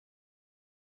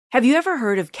Have you ever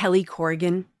heard of Kelly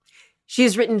Corrigan? She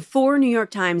has written 4 New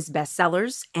York Times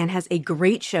bestsellers and has a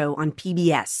great show on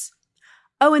PBS.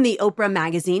 Oh, and the Oprah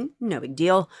magazine, no big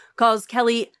deal, calls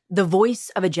Kelly the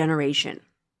voice of a generation.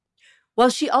 Well,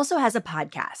 she also has a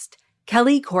podcast,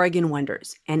 Kelly Corrigan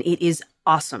Wonders, and it is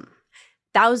awesome.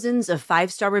 Thousands of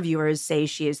 5-star reviewers say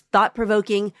she is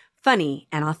thought-provoking, funny,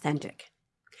 and authentic.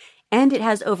 And it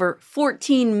has over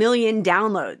 14 million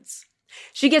downloads.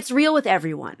 She gets real with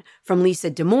everyone, from Lisa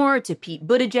D'Amour to Pete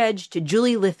Buttigieg to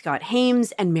Julie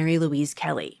Lythcott-Haims and Mary Louise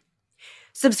Kelly.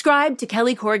 Subscribe to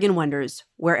Kelly Corrigan Wonders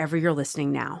wherever you're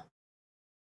listening now.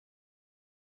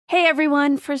 Hey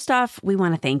everyone, first off, we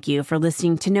want to thank you for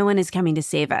listening to No One Is Coming to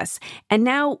Save Us. And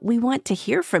now we want to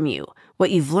hear from you,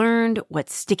 what you've learned,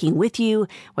 what's sticking with you,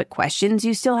 what questions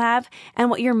you still have, and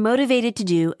what you're motivated to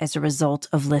do as a result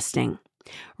of listening.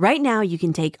 Right now, you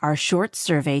can take our short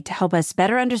survey to help us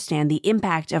better understand the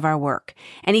impact of our work.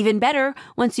 And even better,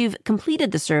 once you've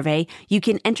completed the survey, you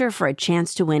can enter for a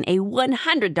chance to win a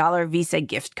 $100 Visa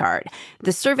gift card.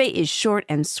 The survey is short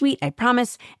and sweet, I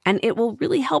promise, and it will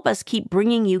really help us keep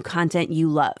bringing you content you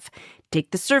love. Take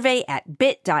the survey at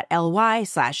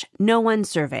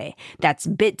bit.ly/no-one-survey. That's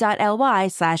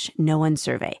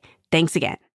bit.ly/no-one-survey. Thanks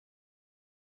again.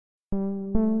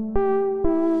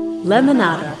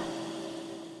 Lemonada.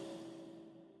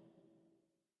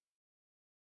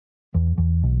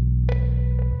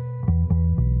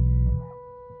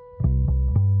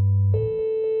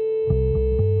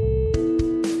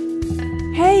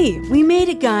 Hey, we made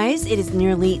it, guys. It is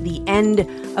nearly the end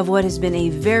of what has been a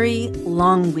very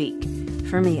long week,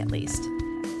 for me at least.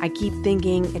 I keep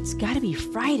thinking it's got to be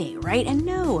Friday, right? And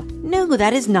no,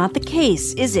 that is not the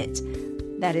case, is it?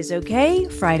 That is okay.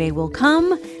 Friday will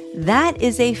come. That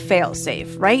is a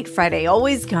failsafe, right? Friday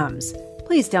always comes.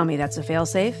 Please tell me that's a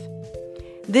failsafe.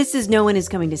 This is No One Is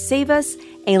Coming to Save Us,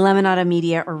 a Lemonada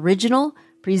Media original,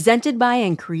 presented by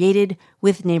and created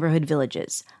with Neighborhood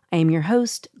Villages. I am your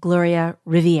host, Gloria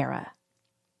Riviera.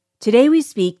 Today we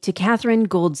speak to Catherine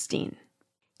Goldstein.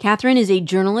 Catherine is a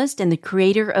journalist and the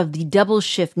creator of the Double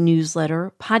Shift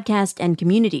newsletter, podcast, and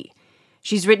community.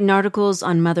 She's written articles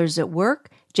on mothers at work,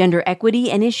 gender equity,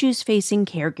 and issues facing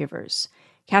caregivers.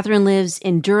 Catherine lives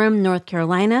in Durham, North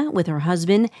Carolina, with her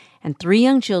husband and 3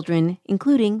 young children,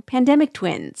 including pandemic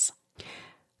twins.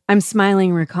 I'm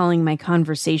smiling recalling my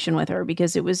conversation with her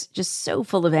because it was just so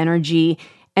full of energy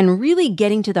and really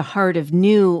getting to the heart of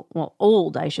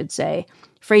old,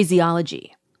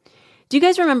 phraseology. Do you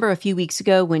guys remember a few weeks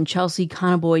ago when Chelsea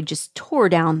Conaboy just tore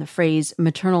down the phrase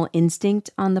maternal instinct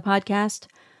on the podcast?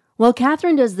 Well,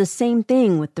 Catherine does the same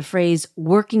thing with the phrase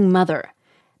working mother.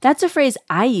 That's a phrase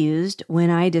I used when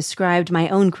I described my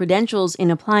own credentials in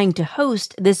applying to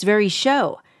host this very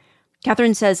show.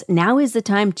 Catherine says now is the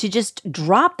time to just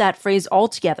drop that phrase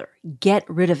altogether. Get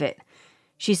rid of it.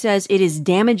 She says it is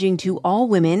damaging to all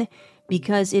women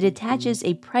because it attaches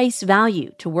a price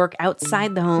value to work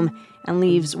outside the home and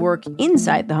leaves work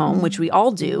inside the home, which we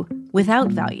all do,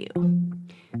 without value.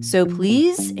 So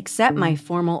please accept my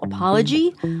formal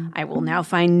apology. I will now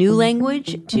find new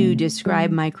language to describe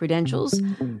my credentials.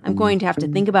 I'm going to have to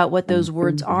think about what those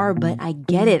words are, but I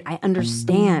get it. I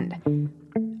understand.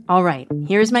 All right,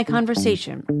 here's my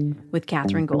conversation with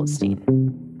Catherine Goldstein.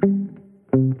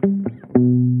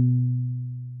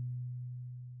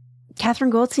 Catherine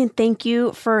Goldstein, thank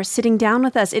you for sitting down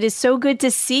with us. It is so good to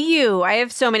see you. I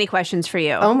have so many questions for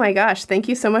you. Oh my gosh, thank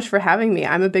you so much for having me.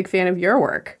 I'm a big fan of your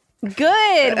work.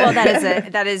 Good. Well,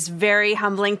 that is very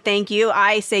humbling. Thank you.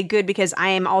 I say good because I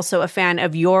am also a fan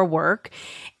of your work.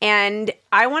 And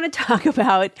I want to talk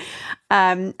about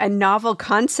a novel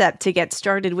concept to get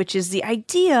started, which is the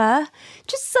idea,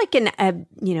 just like an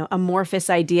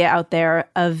amorphous idea out there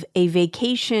of a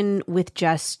vacation with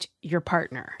just your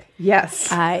partner.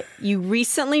 Yes. You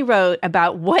recently wrote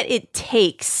about what it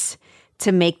takes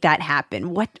to make that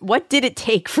happen. What did it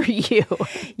take for you?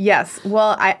 Yes.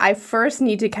 Well, I first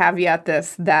need to caveat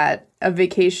this, that a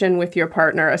vacation with your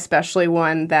partner, especially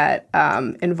one that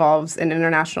involves an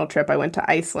international trip, I went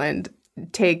to Iceland,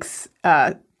 takes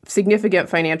significant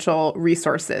financial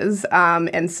resources.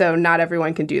 And so not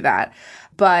everyone can do that.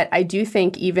 But I do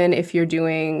think even if you're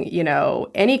doing,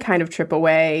 any kind of trip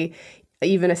away,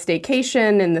 even a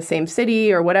staycation in the same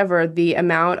city or whatever, the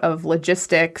amount of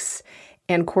logistics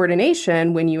and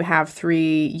coordination when you have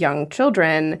 3 young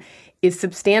children is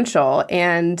substantial.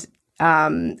 And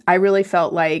I really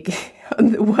felt like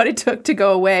what it took to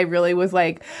go away really was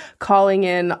like calling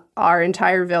in our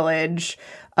entire village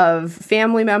of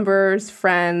family members,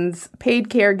 friends, paid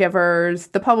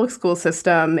caregivers, the public school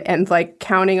system, and like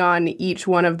counting on each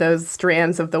one of those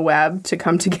strands of the web to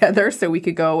come together so we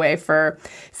could go away for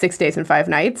 6 days and 5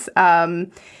 nights.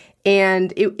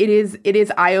 And it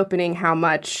is eye-opening how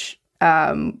much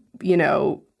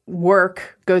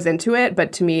work goes into it,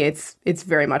 but to me, it's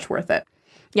very much worth it.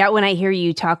 Yeah, when I hear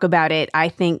you talk about it, I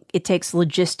think it takes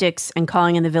logistics and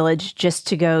calling in the village just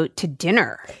to go to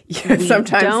dinner. Yeah,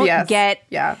 sometimes, don't yes. get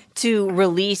Yeah. to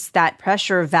release that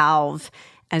pressure valve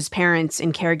as parents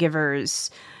and caregivers.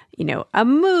 A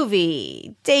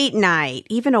movie, date night,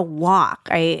 even a walk.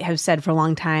 I have said for a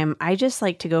long time, I just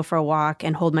like to go for a walk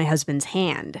and hold my husband's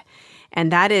hand. And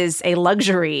that is a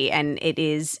luxury, and it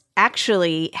is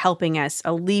actually helping us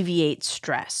alleviate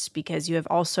stress, because you have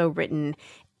also written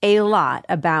a lot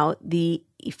about the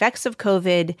effects of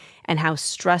COVID and how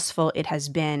stressful it has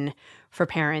been for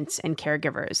parents and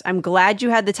caregivers. I'm glad you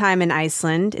had the time in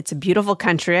Iceland. It's a beautiful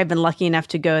country. I've been lucky enough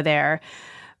to go there.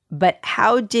 But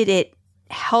how did it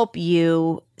help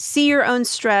you see your own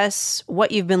stress,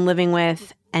 what you've been living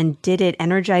with, and did it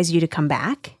energize you to come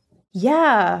back?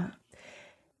 Yeah.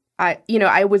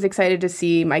 I was excited to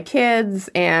see my kids,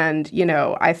 and,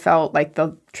 I felt like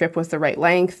the trip was the right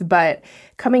length. But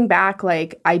coming back,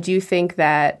 I do think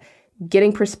that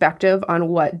getting perspective on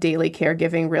what daily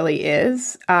caregiving really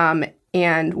is,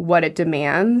 and what it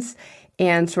demands,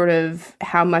 and sort of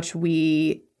how much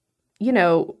we,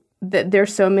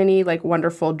 there's so many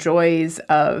wonderful joys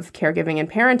of caregiving and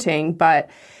parenting,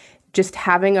 but just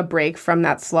having a break from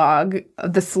that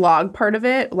the slog part of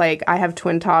it. I have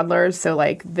twin toddlers, so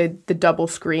the double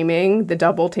screaming, the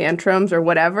double tantrums or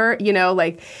whatever,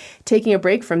 taking a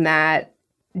break from that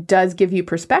does give you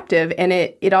perspective. And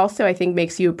it also, I think,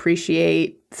 makes you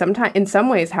appreciate in some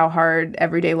ways how hard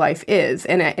everyday life is.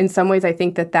 And in some ways, I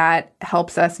think that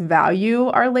helps us value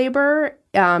our labor,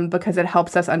 because it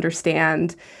helps us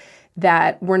understand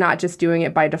that we're not just doing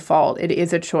it by default. It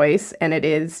is a choice, and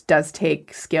does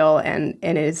take skill, and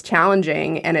it is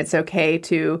challenging, and it's okay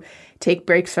to take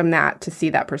breaks from that to see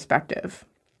that perspective.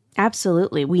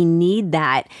 Absolutely. We need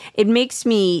that. It makes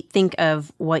me think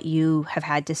of what you have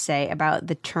had to say about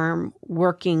the term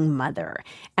working mother.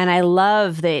 And I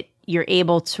love that you're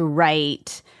able to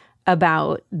write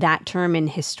about that term in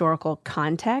historical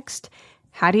context.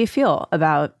 How do you feel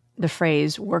about the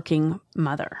phrase working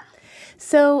mother?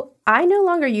 So I no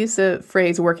longer use the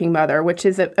phrase working mother, which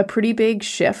is a pretty big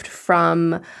shift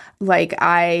from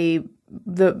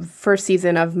the first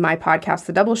season of my podcast,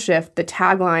 The Double Shift. The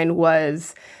tagline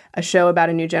was a show about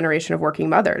a new generation of working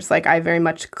mothers. I very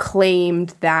much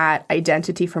claimed that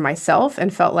identity for myself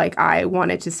and felt like I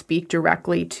wanted to speak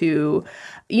directly to,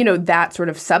 that sort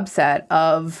of subset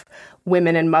of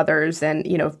women and mothers and,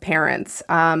 parents.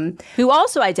 Who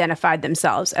also identified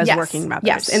themselves as working mothers.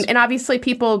 Yes. And obviously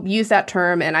people use that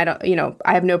term, and I don't,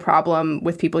 I have no problem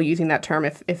with people using that term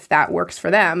if that works for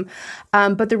them.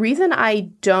 But the reason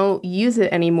I don't use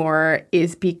it anymore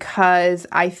is because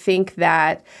I think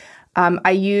that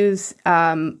I use,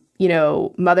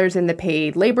 mothers in the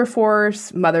paid labor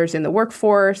force, mothers in the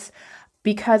workforce,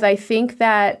 because I think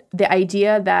that the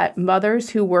idea that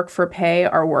mothers who work for pay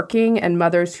are working and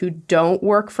mothers who don't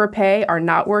work for pay are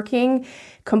not working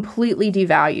completely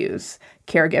devalues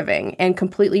caregiving and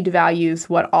completely devalues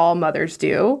what all mothers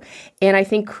do. And I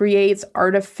think creates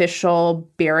artificial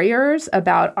barriers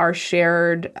about our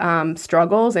shared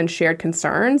struggles and shared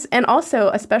concerns. And also,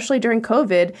 especially during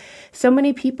COVID, so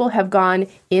many people have gone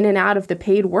in and out of the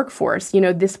paid workforce.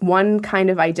 This one kind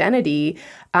of identity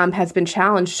has been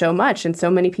challenged so much, and so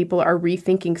many people are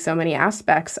rethinking so many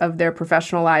aspects of their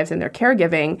professional lives and their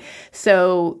caregiving.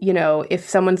 So, if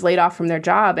someone's laid off from their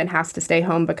job and has to stay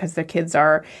home because their kids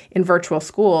are in virtual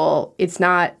school, it's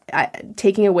not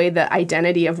taking away the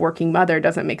identity of working mother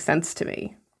doesn't make sense to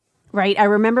me. Right. I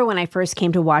remember when I first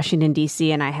came to Washington,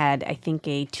 D.C., and I had, I think,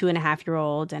 a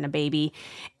 2.5-year-old and a baby,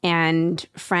 and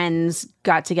friends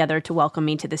got together to welcome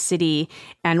me to the city.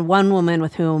 And one woman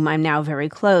with whom I'm now very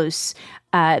close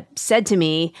said to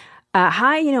me,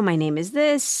 hi, my name is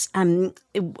this.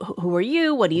 Who are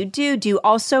you? What do you do? Do you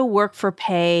also work for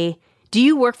pay? Do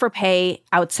you work for pay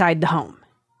outside the home?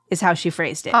 Is how she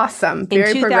phrased it. Awesome.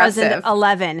 Very in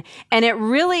 2011. And it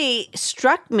really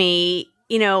struck me,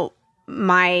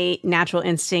 my natural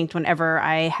instinct whenever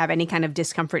I have any kind of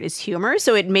discomfort is humor.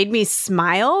 So it made me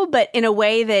smile, but in a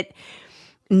way that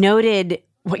noted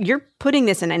what you're putting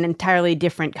this in an entirely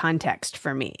different context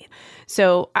for me.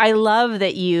 So I love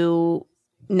that you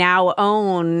now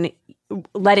own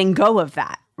letting go of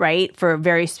that, right? For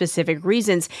very specific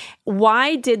reasons.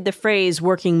 Why did the phrase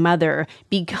working mother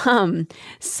become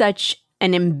such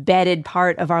an embedded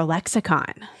part of our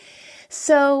lexicon?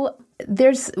 So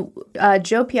there's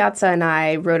Joe Piazza and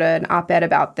I wrote an op-ed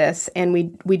about this, and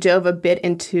we dove a bit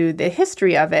into the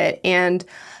history of it. And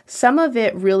some of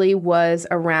it really was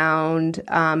around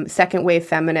second wave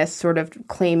feminists sort of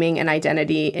claiming an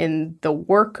identity in the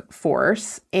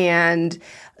workforce and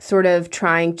sort of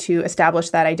trying to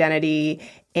establish that identity.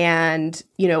 And,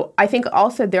 I think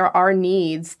also there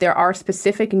are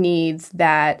specific needs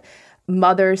that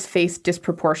mothers face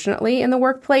disproportionately in the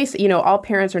workplace. All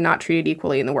parents are not treated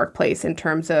equally in the workplace in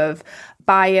terms of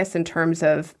bias, in terms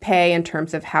of pay, in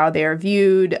terms of how they are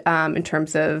viewed, in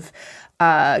terms of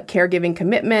caregiving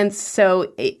commitments.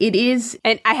 So it is.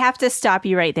 And I have to stop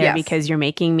you right there Yes. because you're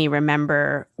making me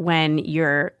remember when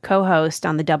your co-host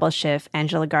on the Double Shift,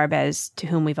 Angela Garbez, to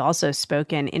whom we've also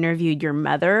spoken, interviewed your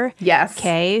mother, Yes.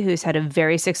 Kay, who's had a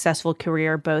very successful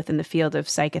career both in the field of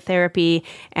psychotherapy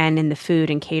and in the food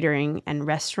and catering and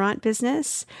restaurant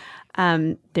business.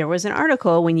 There was an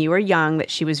article when you were young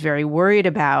that she was very worried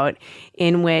about,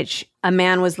 in which a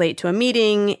man was late to a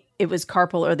meeting. It was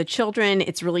carpool or the children.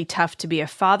 It's really tough to be a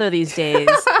father these days.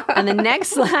 And the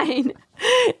next line,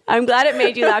 I'm glad it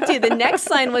made you laugh too. The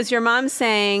next line was your mom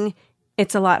saying,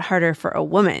 it's a lot harder for a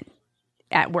woman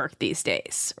at work these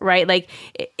days, right? Like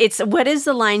what is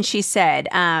the line she said?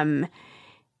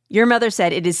 Your mother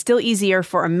said, it is still easier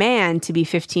for a man to be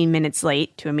 15 minutes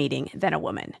late to a meeting than a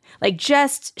woman. Like,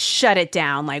 just shut it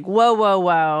down. Like, whoa, whoa,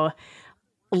 whoa.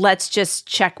 Let's just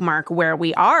check mark where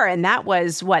we are. And that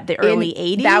was the early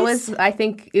 80s? That was, I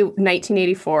think,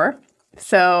 1984.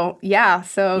 So, yeah.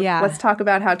 Let's talk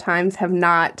about how times have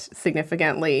not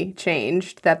significantly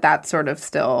changed, that's sort of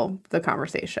still the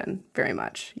conversation very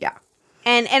much. Yeah.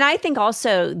 And I think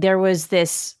also there was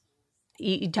this,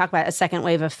 you talk about a second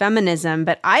wave of feminism,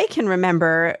 but I can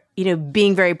remember,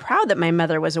 being very proud that my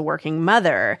mother was a working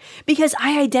mother because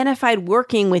I identified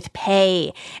working with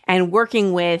pay and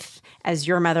working with, as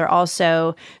your mother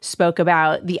also spoke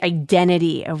about, the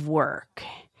identity of work.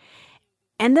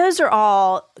 And those are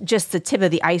all just the tip of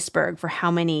the iceberg for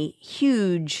how many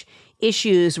huge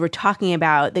issues we're talking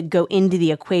about that go into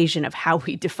the equation of how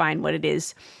we define what it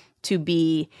is to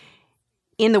be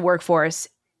in the workforce,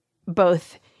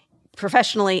 both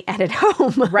professionally and at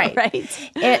home. Right.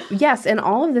 Right. Yes. And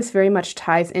all of this very much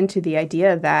ties into the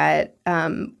idea that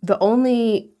the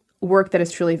only work that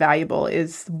is truly valuable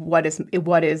is what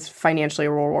is financially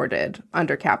rewarded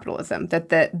under capitalism.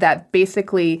 That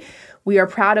basically we are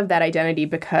proud of that identity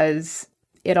because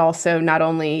it also not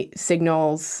only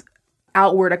signals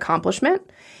outward accomplishment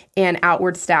and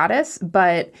outward status,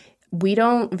 but we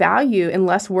don't value,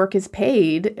 unless work is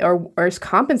paid or is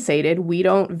compensated, we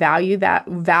don't value that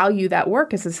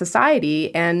work as a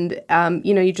society. And,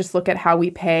 you just look at how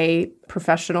we pay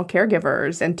professional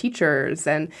caregivers and teachers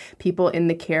and people in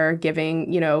the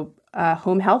caregiving,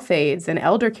 home health aides and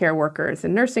elder care workers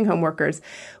and nursing home workers.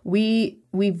 We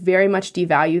very much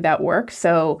devalue that work.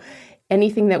 So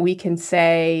anything that we can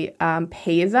say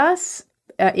pays us,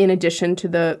 in addition to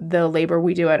the labor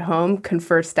we do at home,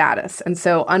 confer status. And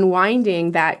so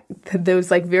unwinding those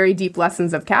very deep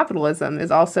lessons of capitalism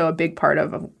is also a big part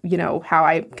of, how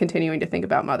I'm continuing to think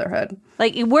about motherhood.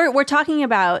 Like we're talking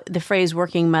about the phrase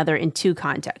working mother in two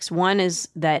contexts. One is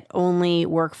that only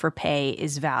work for pay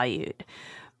is valued.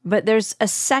 But there's a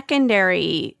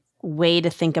secondary way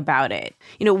to think about it.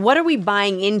 What are we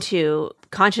buying into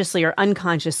consciously or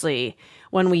unconsciously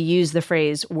when we use the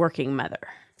phrase working mother?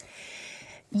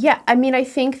 Yeah, I mean, I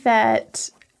think that,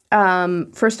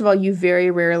 first of all, you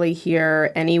very rarely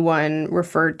hear anyone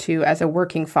referred to as a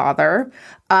working father.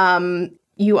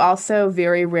 You also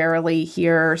very rarely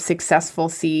hear successful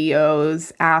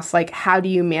CEOs ask, how do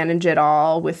you manage it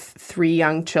all with 3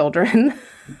 young children?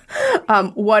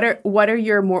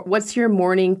 What's your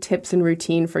morning tips and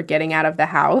routine for getting out of the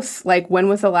house? When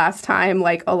was the last time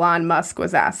Elon Musk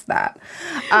was asked that?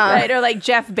 Right, or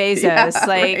Jeff Bezos, Yeah,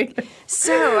 right.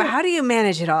 So how do you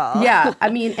manage it all? Yeah, I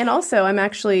mean, and also I'm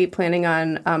actually planning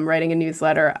on writing a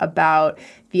newsletter about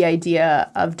the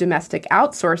idea of domestic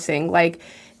outsourcing.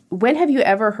 When have you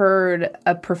ever heard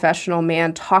a professional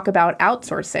man talk about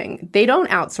outsourcing? They don't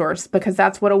outsource because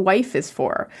that's what a wife is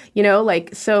for.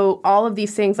 So all of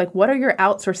these things, what are your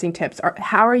outsourcing tips?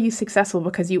 How are you successful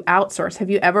because you outsource? Have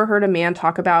you ever heard a man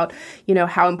talk about,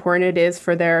 how important it is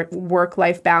for their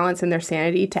work-life balance and their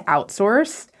sanity to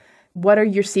outsource? What are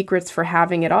your secrets for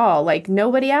having it all?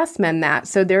 Nobody asks men that.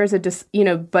 So there is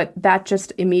but that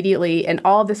just immediately, and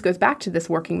all of this goes back to this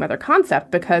working mother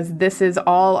concept because this is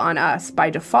all on us by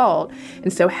default.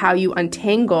 And so how you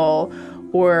untangle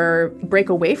or break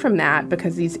away from that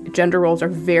because these gender roles are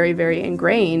very, very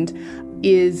ingrained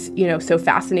is, so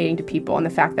fascinating to people. And the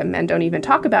fact that men don't even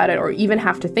talk about it or even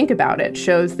have to think about it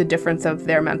shows the difference of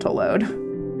their mental load.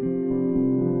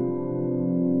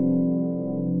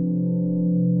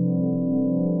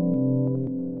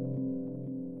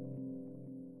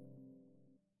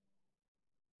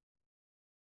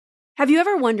 Have you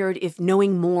ever wondered if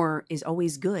knowing more is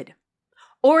always good?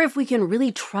 Or if we can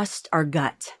really trust our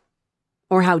gut?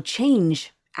 Or how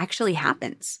change actually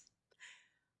happens?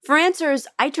 For answers,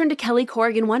 I turn to Kelly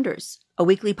Corrigan Wonders, a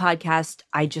weekly podcast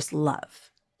I just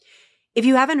love. If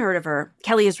you haven't heard of her,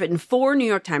 Kelly has written 4 New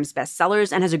York Times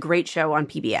bestsellers and has a great show on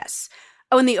PBS.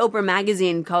 Oh, and the Oprah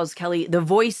magazine calls Kelly the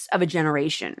voice of a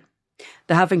generation.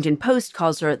 The Huffington Post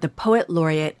calls her the poet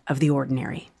laureate of the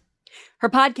ordinary. Her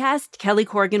podcast, Kelly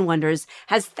Corrigan Wonders,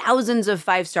 has thousands of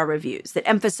 5-star reviews that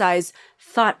emphasize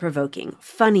thought-provoking,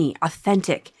 funny,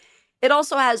 authentic. It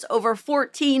also has over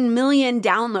 14 million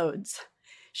downloads.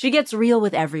 She gets real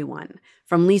with everyone,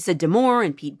 from Lisa D'Amour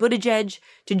and Pete Buttigieg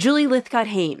to Julie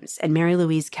Lythcott-Haims and Mary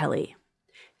Louise Kelly.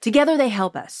 Together they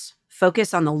help us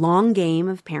focus on the long game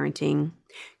of parenting,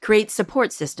 create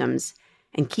support systems,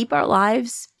 and keep our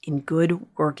lives in good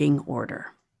working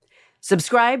order.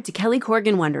 Subscribe to Kelly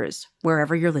Corrigan Wonders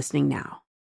wherever you're listening now.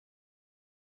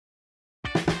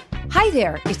 Hi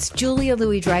there, it's Julia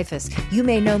Louis-Dreyfus. You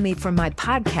may know me from my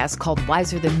podcast called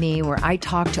Wiser Than Me, where I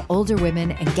talk to older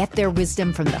women and get their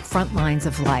wisdom from the front lines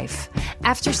of life.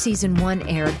 After season 1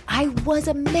 aired, I was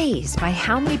amazed by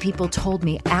how many people told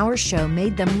me our show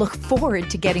made them look forward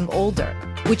to getting older,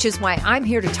 which is why I'm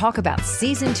here to talk about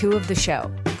season 2 of the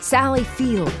show. Sally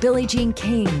Field, Billie Jean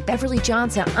King, Beverly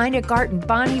Johnson, Ina Garten,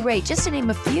 Bonnie Raitt, just to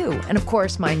name a few. And of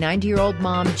course, my 90-year-old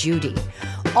mom, Judy.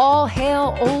 All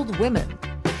hail old women.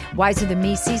 Wiser Than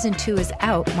Me Season 2 is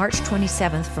out March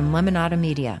 27th from Lemonada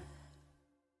Media.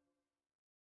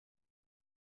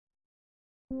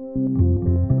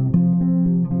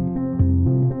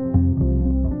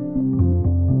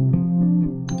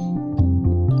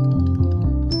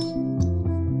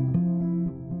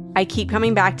 I keep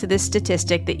coming back to this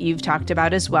statistic that you've talked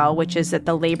about as well, which is that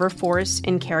the labor force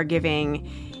in caregiving,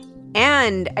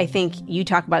 and I think you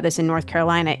talk about this in North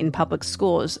Carolina in public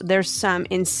schools, there's some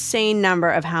insane number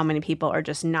of how many people are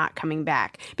just not coming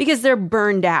back because they're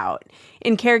burned out.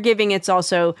 In caregiving, it's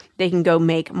also they can go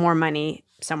make more money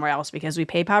somewhere else because we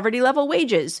pay poverty level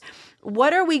wages.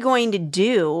 What are we going to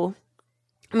do?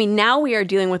 I mean, now we are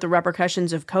dealing with the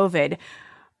repercussions of COVID.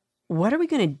 What are we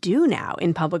going to do now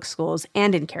in public schools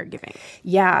and in caregiving?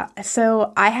 Yeah.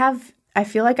 So I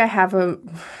feel like I have an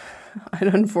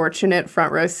unfortunate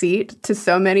front row seat to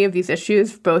so many of these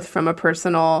issues, both from a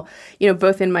personal,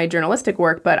 both in my journalistic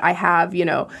work, but I have,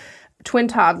 twin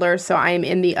toddlers. So I am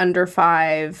in the under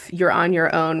 5, you're on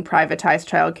your own privatized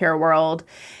childcare world.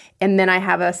 And then I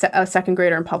have a second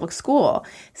grader in public school.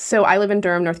 So I live in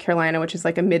Durham, North Carolina, which is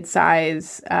like a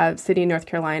mid-size city in North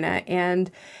Carolina.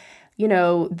 And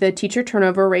the teacher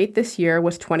turnover rate this year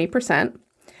was 20%.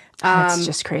 That's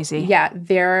just crazy. Yeah,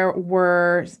 there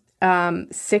were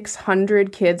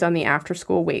 600 kids on the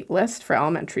after-school wait list for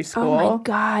elementary school. Oh, my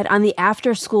God. On the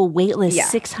after-school wait list, yeah.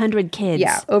 600 kids.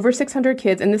 Yeah, over 600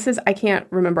 kids. And this is, I can't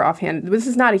remember offhand, this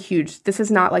is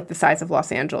not like the size of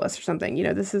Los Angeles or something.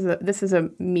 This is a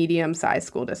medium-sized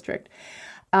school district.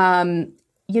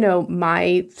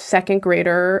 My second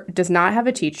grader does not have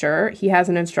a teacher. He has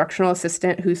an instructional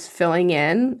assistant who's filling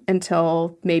in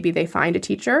until maybe they find a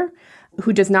teacher,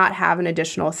 who does not have an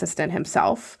additional assistant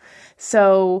himself.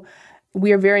 So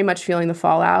we are very much feeling the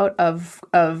fallout of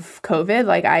COVID.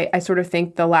 Like I sort of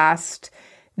think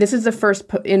this is the first,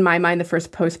 in my mind, the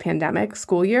first post-pandemic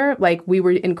school year. Like we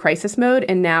were in crisis mode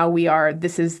and now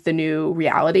this is the new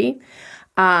reality.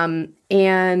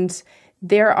 And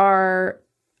there are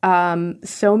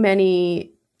so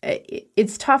many,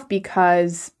 it's tough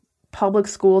because public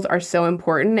schools are so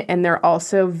important and they're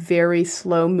also very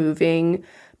slow moving,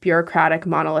 bureaucratic,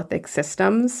 monolithic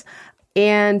systems.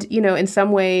 And, in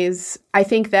some ways, I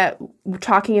think that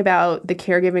talking about the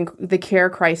care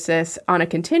crisis on a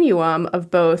continuum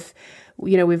of both,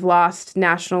 we've lost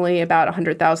nationally about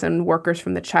 100,000 workers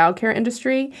from the childcare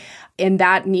industry, and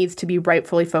that needs to be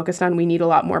rightfully focused on. We need a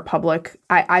lot more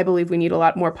I believe we need a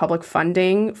lot more public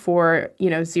funding for,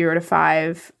 0 to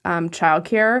 5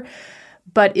 childcare.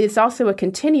 But it's also a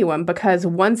continuum because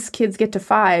once kids get to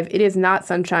 5, it is not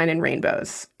sunshine and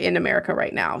rainbows in America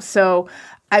right now. So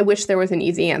I wish there was an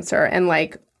easy answer. And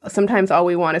sometimes all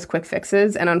we want is quick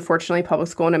fixes. And unfortunately, public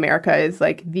school in America is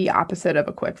the opposite of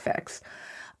a quick fix.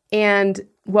 And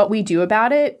what we do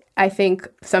about it, I think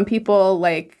some people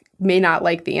may not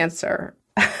like the answer,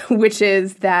 which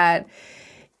is that,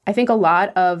 I think a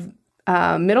lot of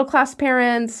middle-class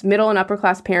parents, middle and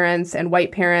upper-class parents, and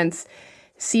white parents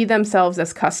see themselves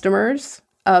as customers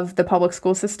of the public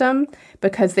school system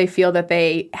because they feel that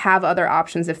they have other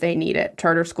options if they need it,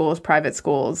 charter schools, private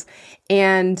schools.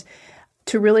 And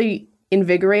to really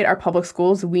invigorate our public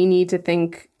schools, we need to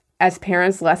think as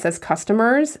parents less as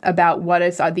customers about what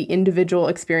is the individual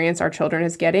experience our children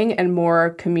is getting and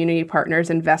more community partners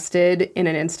invested in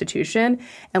an institution.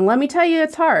 And let me tell you,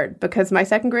 it's hard because my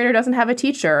second grader doesn't have a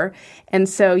teacher. And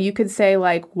so you could say,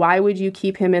 like, why would you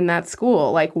keep him in that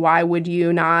school? Like, why would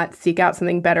you not seek out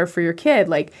something better for your kid?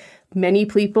 Like, many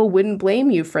people wouldn't blame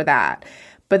you for that.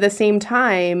 But at the same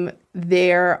time,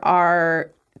 there are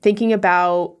thinking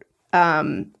about,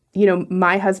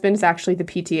 my husband is actually the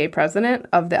PTA president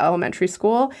of the elementary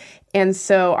school. And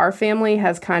so our family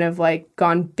has kind of like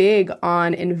gone big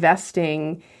on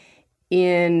investing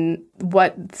in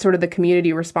what sort of the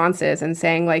community response is and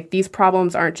saying, like, these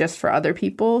problems aren't just for other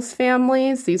people's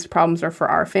families. These problems are for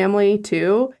our family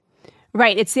too.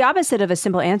 Right. It's the opposite of a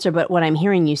simple answer, but what I'm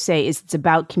hearing you say is it's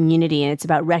about community and it's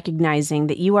about recognizing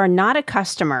that you are not a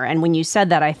customer. And when you said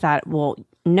that, I thought, well,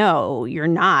 no, you're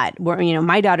not.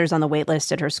 My daughter's on the wait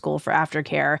list at her school for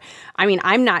aftercare. I mean,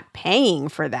 I'm not paying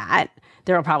for that.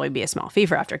 There will probably be a small fee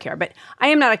for aftercare, but I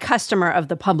am not a customer of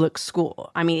the public school.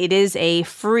 I mean, it is a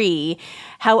free.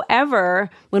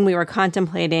 However, when we were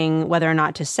contemplating whether or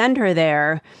not to send her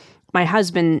there, my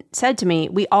husband said to me,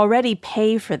 we already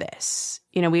pay for this.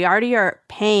 We already are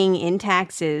paying in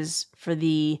taxes for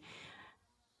the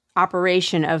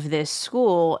operation of this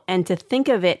school. And to think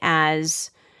of it as,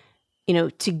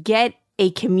 to get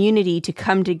a community to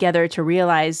come together to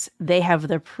realize they have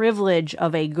the privilege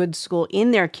of a good school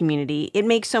in their community, it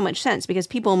makes so much sense because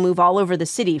people move all over the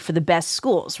city for the best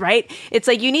schools, right? It's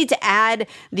like you need to add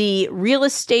the real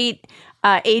estate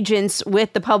agents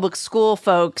with the public school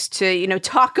folks to,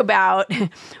 talk about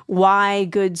why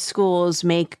good schools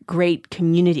make great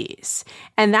communities.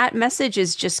 And that message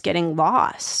is just getting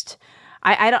lost.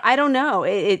 I don't know.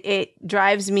 It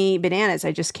drives me bananas.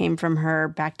 I just came from her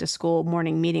back to school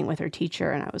morning meeting with her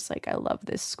teacher, and I was like, I love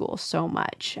this school so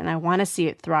much, and I want to see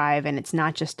it thrive. And it's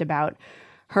not just about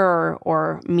her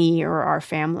or me or our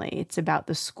family. It's about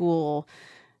the school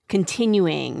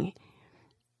continuing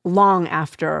long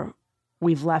after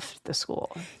we've left the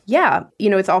school. Yeah.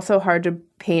 It's also hard to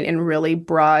paint in really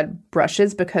broad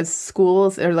brushes because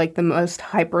schools are like the most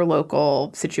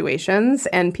hyper-local situations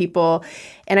and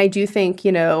I do think,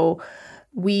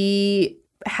 we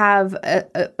have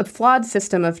a flawed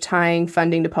system of tying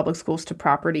funding to public schools to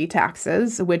property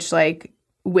taxes, which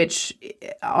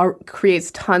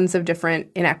creates tons of different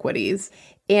inequities.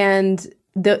 And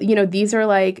these are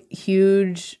like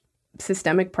huge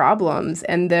systemic problems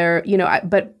and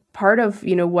but part of,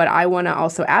 what I want to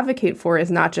also advocate for is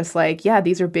not just like, yeah,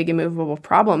 these are big immovable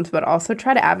problems, but also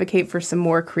try to advocate for some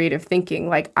more creative thinking.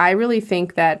 Like, I really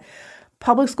think that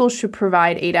public schools should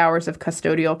provide 8 hours of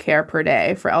custodial care per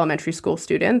day for elementary school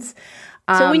students.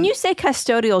 So when you say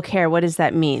custodial care, what does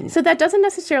that mean? So that doesn't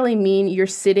necessarily mean you're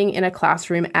sitting in a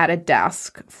classroom at a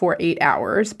desk for 8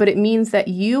 hours, but it means that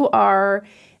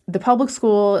the public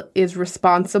school is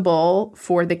responsible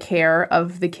for the care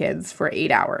of the kids for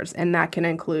 8 hours. And that can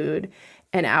include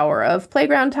an hour of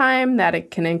playground time, that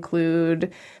it can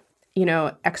include,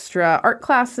 extra art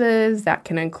classes, that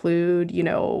can include,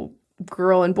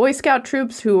 Girl and Boy Scout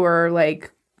troops who are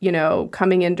like,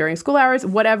 coming in during school hours,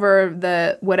 whatever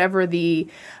the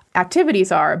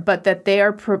activities are, but that they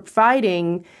are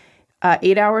providing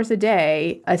 8 hours a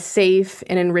day, a safe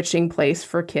and enriching place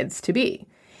for kids to be.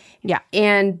 Yeah.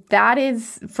 And that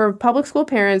is, for public school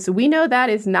parents, we know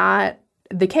that is not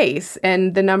the case.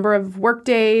 And the number of work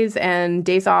days and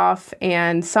days off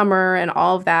and summer and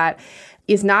all of that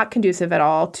is not conducive at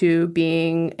all to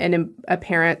being a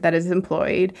parent that is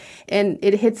employed. And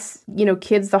it hits,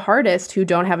 kids the hardest who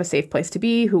don't have a safe place to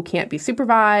be, who can't be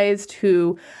supervised,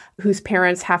 whose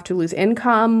parents have to lose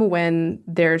income when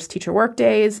there's teacher work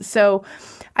days. So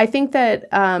I think that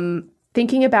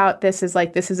thinking about this is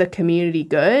like, this is a community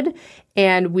good,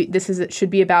 and it should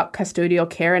be about custodial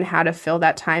care and how to fill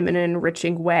that time in an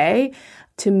enriching way,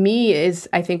 to me is,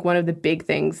 I think, one of the big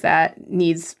things that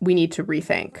we need to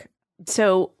rethink.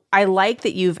 So I like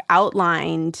that you've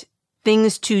outlined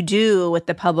things to do with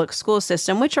the public school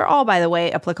system, which are all, by the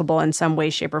way, applicable in some way,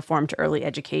 shape, or form to early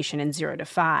education in 0 to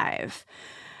 5.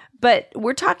 But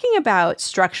we're talking about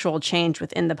structural change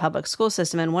within the public school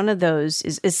system, and one of those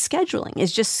is scheduling,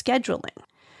 is just scheduling.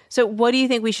 So what do you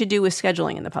think we should do with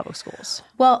scheduling in the public schools?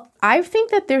 Well, I think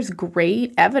that there's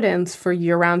great evidence for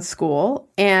year-round school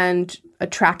and a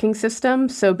tracking system.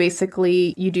 So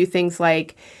basically, you do things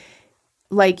like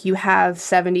like you have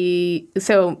 70,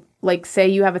 so like say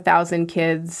you have 1,000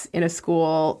 kids in a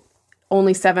school,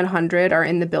 only 700 are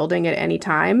in the building at any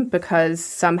time because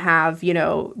some have,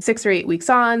 6 or 8 weeks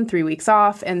on, 3 weeks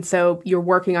off. And so you're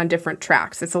working on different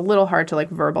tracks. It's a little hard to like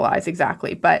verbalize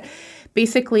exactly, but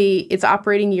basically it's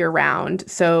operating year round.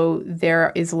 So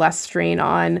there is less strain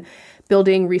on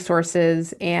building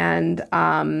resources and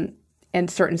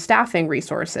certain staffing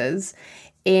resources.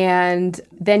 And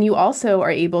then you also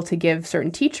are able to give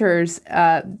certain teachers,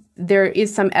 there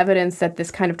is some evidence that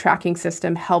this kind of tracking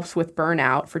system helps with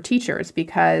burnout for teachers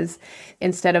because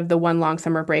instead of the one long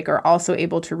summer break are also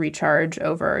able to recharge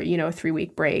over, a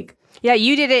 3-week break. Yeah,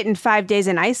 you did it in 5 days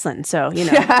in Iceland. So,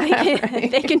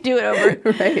 they can do it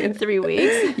over 3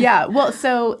 weeks. Yeah. Well,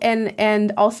 so,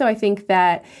 and also I think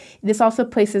that this also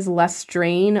places less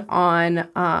strain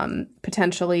on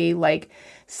potentially like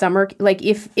summer, like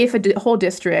if a whole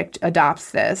district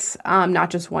adopts this, not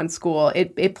just one school,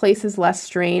 it places less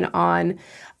strain on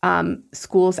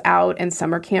schools out and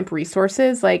summer camp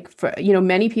resources. Like,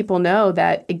 many people know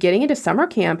that getting into summer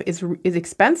camp is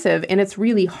expensive and it's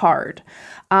really hard.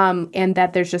 And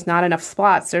that there's just not enough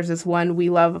spots. There's this one, we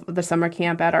love the summer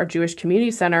camp at our Jewish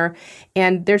Community Center.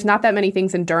 And there's not that many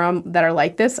things in Durham that are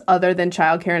like this other than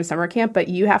childcare and summer camp, but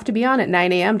you have to be on at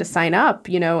 9 a.m. to sign up,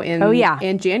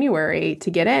 in January to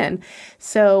get in.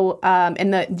 So,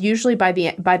 usually by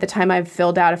the time I've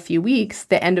filled out a few weeks,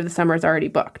 the end of the summer is already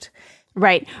booked.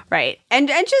 Right. And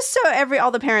just so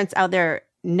all the parents out there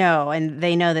know, and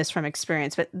they know this from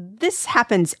experience, but this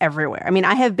happens everywhere. I mean,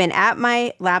 I have been at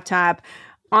my laptop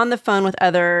on the phone with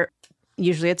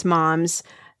usually it's moms,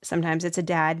 sometimes it's a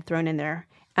dad thrown in there.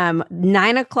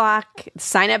 9 o'clock,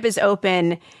 sign up is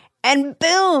open, and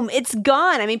boom, it's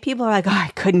gone. I mean, people are like, oh,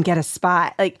 I couldn't get a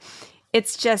spot. Like,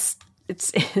 it's just,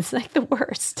 it's like the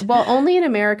worst. Well, only in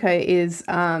America is,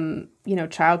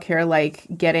 childcare like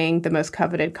getting the most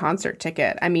coveted concert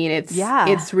ticket. I mean,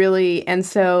 it's really, and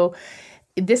so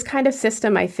this kind of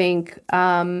system, I think,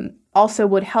 also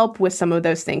would help with some of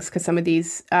those things because some of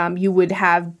these, you would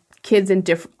have kids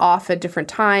off at different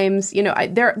times.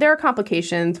 There are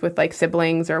complications with like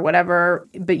siblings or whatever,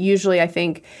 but usually I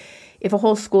think if a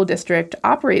whole school district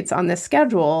operates on this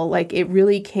schedule, like it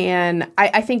really can,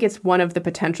 I think it's one of the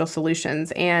potential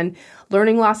solutions. And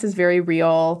learning loss is very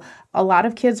real. A lot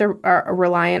of kids are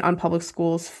reliant on public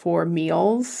schools for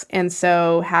meals. And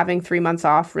so having 3 months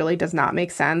off really does not make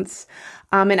sense.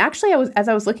 And actually, as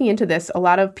I was looking into this, a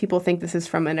lot of people think this is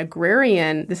from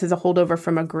this is a holdover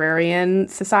from agrarian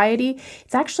society.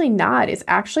 It's actually not. It's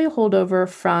actually a holdover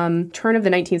from turn of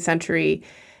the 19th century,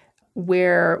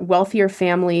 where wealthier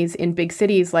families in big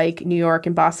cities like New York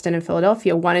and Boston and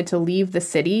Philadelphia wanted to leave the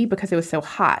city because it was so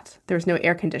hot. There was no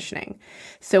air conditioning.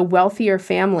 So wealthier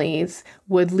families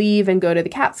would leave and go to the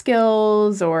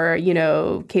Catskills or,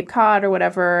 Cape Cod or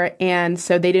whatever. And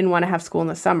so they didn't want to have school in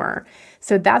the summer.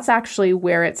 So that's actually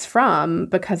where it's from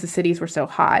because the cities were so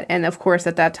hot. And of course,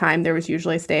 at that time, there was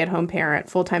usually a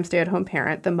full-time stay-at-home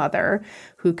parent, the mother,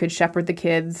 who could shepherd the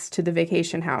kids to the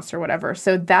vacation house or whatever.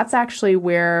 So that's actually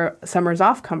where summers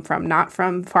off come from, not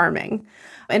from farming.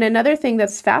 And another thing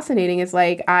that's fascinating is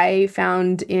like I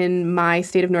found in my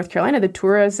state of North Carolina, the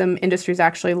tourism industry is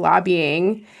actually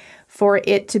lobbying for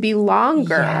it to be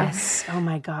longer. Yes. Oh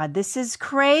my God. This is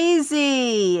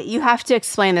crazy. You have to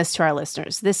explain this to our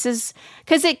listeners. This is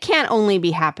because it can't only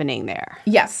be happening there.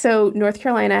 Yes. So North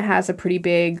Carolina has a pretty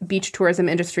big beach tourism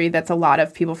industry. That's a lot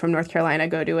of people from North Carolina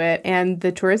go to it. And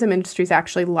the tourism industry is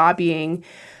actually lobbying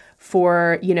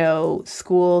for,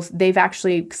 schools. They've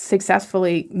actually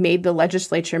successfully made the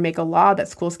legislature make a law that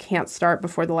schools can't start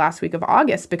before the last week of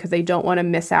August because they don't want to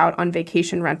miss out on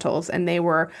vacation rentals. And they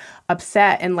were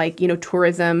upset and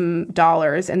tourism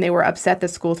dollars. And they were upset that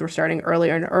schools were starting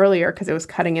earlier and earlier because it was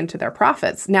cutting into their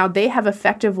profits. Now they have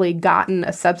effectively gotten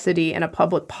a subsidy and a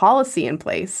public policy in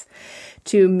place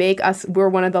to we're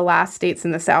one of the last states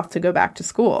in the South to go back to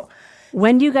school.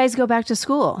 When do you guys go back to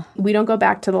school? We don't go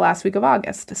back to the last week of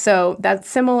August. So that's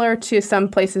similar to some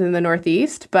places in the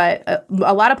Northeast, but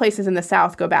a lot of places in the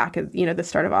South go back at, the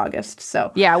start of August.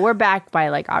 So yeah, we're back by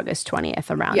like August 20th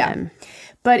around then.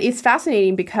 But it's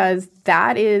fascinating because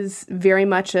that is very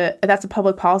much that's a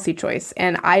public policy choice.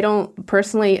 And I don't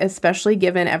personally, especially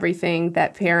given everything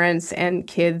that parents and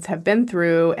kids have been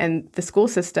through and the school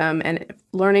system and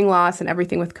learning loss and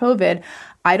everything with COVID,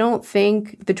 I don't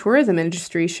think the tourism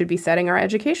industry should be setting our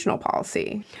educational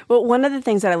policy. Well, one of the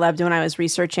things that I loved when I was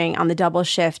researching on the double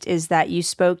shift is that you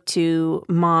spoke to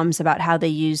moms about how they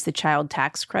use the child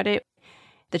tax credit.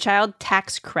 The child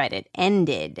tax credit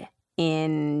ended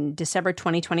in December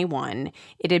 2021.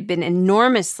 It had been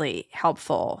enormously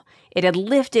helpful. It had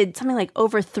lifted something like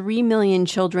over 3 million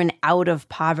children out of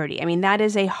poverty. I mean, that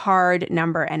is a hard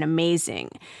number and amazing.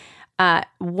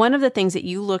 One of the things that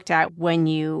you looked at when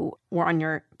you were on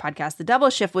your podcast, The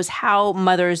Double Shift, was how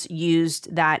mothers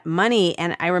used that money.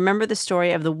 And I remember the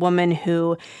story of the woman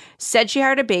who said she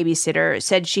hired a babysitter,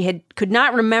 said she could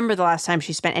not remember the last time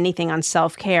she spent anything on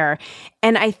self-care.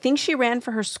 And I think she ran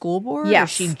for her school board. Yes. Or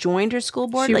she joined her school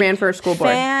board. She ran for her school board.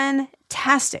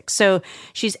 Fantastic. So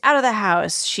she's out of the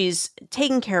house. She's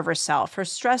taking care of herself. Her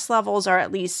stress levels are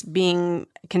at least being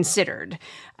considered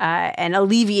and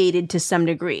alleviated to some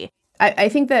degree. I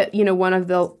think that, one of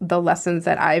the lessons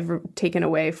that I've taken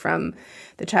away from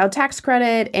the child tax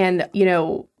credit and,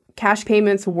 cash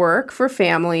payments work for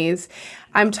families.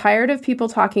 I'm tired of people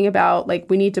talking about,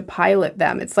 we need to pilot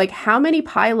them. It's like, how many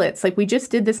pilots? We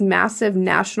just did this massive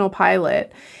national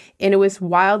pilot, and it was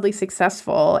wildly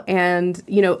successful. And,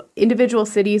 individual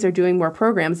cities are doing more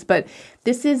programs, but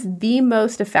this is the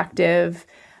most effective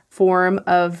form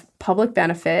of public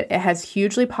benefit. It has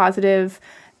hugely positive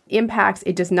impacts.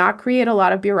 It does not create a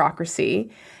lot of bureaucracy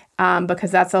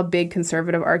because that's a big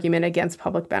conservative argument against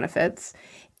public benefits.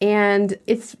 And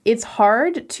it's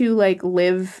hard to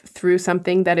live through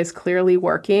something that is clearly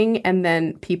working and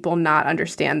then people not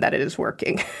understand that it is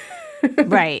working.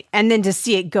 Right. And then to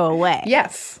see it go away.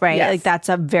 Yes. Right. Yes. That's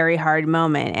a very hard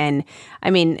moment. And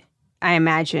I mean, I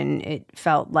imagine it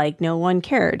felt like no one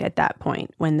cared at that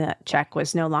point when the check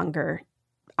was no longer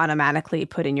automatically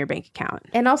put in your bank account.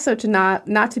 And also to not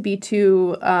to be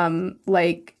too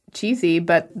cheesy,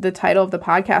 but the title of the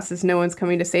podcast is No One's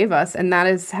Coming to Save Us. And that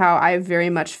is how I very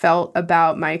much felt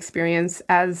about my experience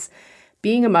as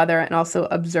being a mother and also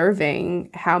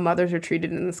observing how mothers are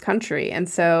treated in this country. And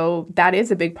so that is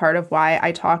a big part of why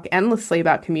I talk endlessly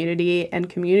about community and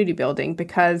community building,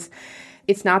 because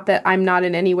it's not that I'm not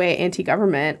in any way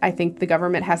anti-government. I think the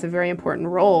government has a very important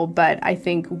role, but I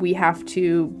think we have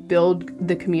to build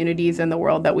the communities in the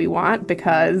world that we want,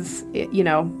 because,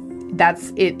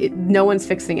 that's it. No one's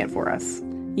fixing it for us.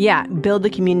 Yeah, build the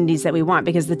communities that we want,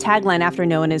 because the tagline after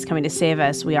no one is coming to save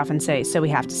us, we often say, so we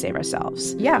have to save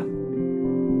ourselves. Yeah.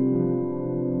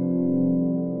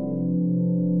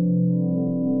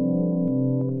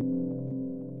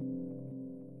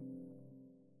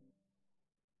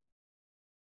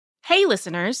 Hey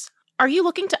listeners, are you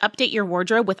looking to update your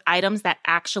wardrobe with items that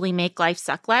actually make life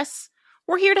suck less?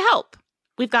 We're here to help.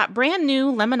 We've got brand new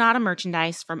Lemonada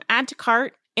merchandise from Add to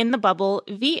Cart, In the Bubble,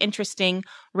 V Interesting,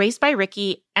 Raised by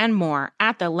Ricky, and more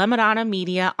at the Lemonada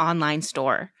Media online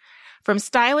store. From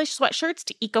stylish sweatshirts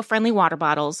to eco-friendly water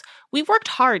bottles, we've worked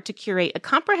hard to curate a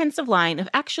comprehensive line of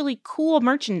actually cool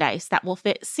merchandise that will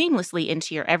fit seamlessly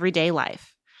into your everyday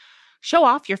life. Show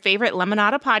off your favorite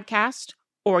Lemonada podcast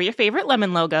or your favorite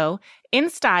lemon logo in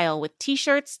style with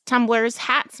t-shirts, tumblers,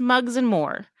 hats, mugs, and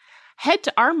more. Head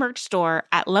to our merch store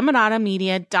at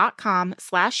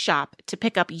lemonadamedia.com/shop to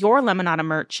pick up your Lemonada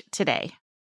merch today.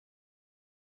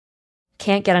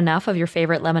 Can't get enough of your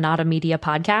favorite Lemonada Media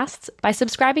podcasts? By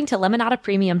subscribing to Lemonada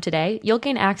Premium today, you'll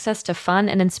gain access to fun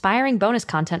and inspiring bonus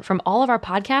content from all of our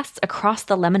podcasts across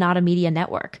the Lemonada Media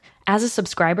network. As a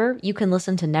subscriber, you can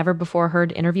listen to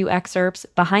never-before-heard interview excerpts,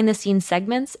 behind-the-scenes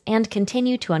segments, and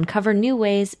continue to uncover new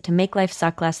ways to make life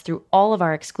suck less through all of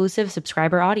our exclusive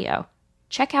subscriber audio.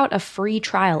 Check out a free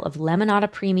trial of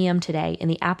Lemonada Premium today in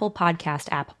the Apple Podcast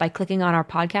app by clicking on our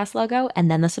podcast logo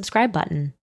and then the subscribe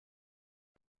button.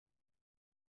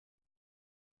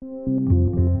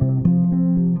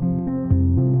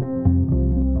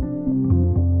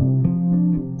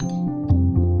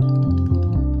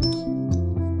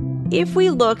 If we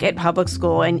look at public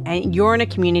school and you're in a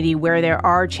community where there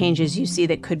are changes you see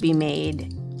that could be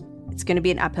made, it's going to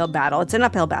be an uphill battle. It's an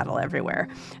uphill battle everywhere.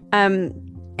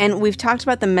 And we've talked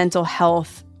about the mental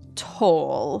health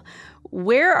toll.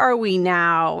 Where are we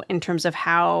now in terms of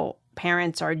how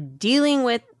parents are dealing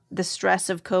with the stress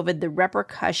of COVID, the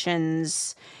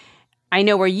repercussions? I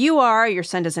know where you are. Your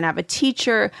son doesn't have a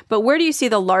teacher. But where do you see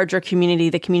the larger community,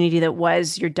 the community that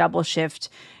was your Double Shift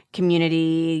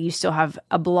community? You still have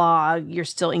a blog. You're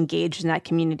still engaged in that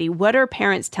community. What are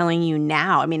parents telling you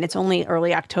now? I mean, it's only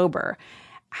early October.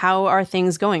 How are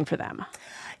things going for them?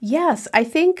 Yes, I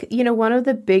think, one of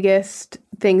the biggest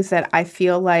things that I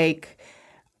feel like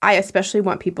I especially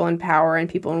want people in power and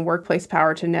people in workplace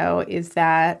power to know is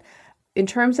that in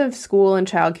terms of school and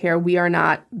childcare, we are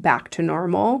not back to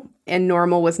normal, and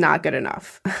normal was not good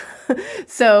enough.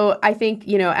 So I think,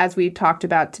 as we talked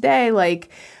about today,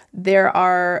 there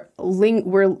are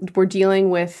we're dealing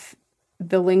with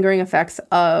the lingering effects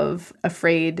of a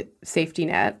frayed safety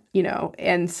net,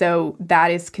 and so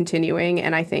that is continuing.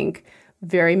 And I think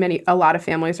a lot of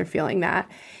families are feeling that.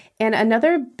 And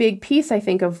another big piece, I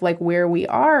think, of like where we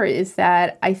are is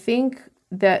that I think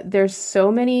that there's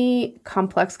so many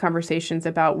complex conversations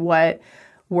about what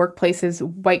workplaces,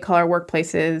 white collar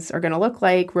workplaces are going to look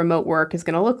like, remote work is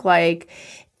going to look like.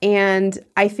 And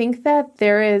I think that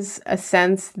there is a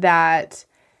sense that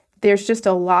there's just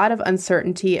a lot of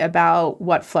uncertainty about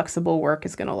what flexible work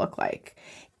is going to look like.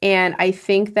 And I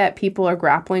think that people are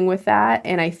grappling with that.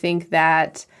 And I think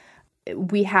that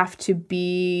we have to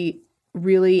be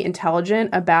really intelligent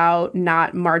about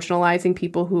not marginalizing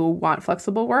people who want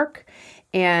flexible work.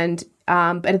 And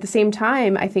but at the same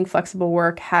time, I think flexible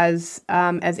work has,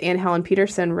 as Anne Helen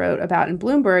Peterson wrote about in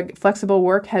Bloomberg, flexible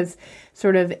work has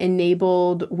sort of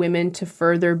enabled women to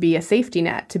further be a safety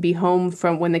net, to be home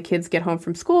from when the kids get home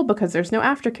from school because there's no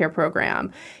aftercare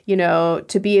program,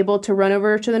 to be able to run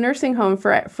over to the nursing home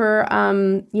for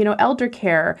elder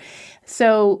care.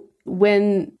 So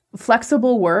when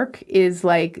flexible work is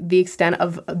like the extent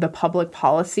of the public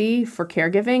policy for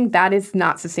caregiving, that is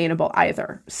not sustainable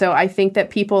either. So I think that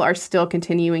people are still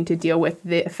continuing to deal with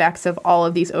the effects of all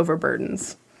of these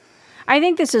overburdens. I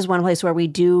think this is one place where we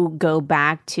do go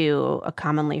back to a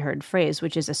commonly heard phrase,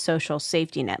 which is a social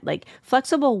safety net. Like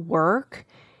flexible work,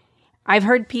 I've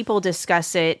heard people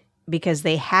discuss it because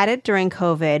they had it during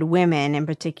COVID, women in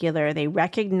particular, they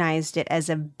recognized it as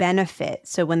a benefit.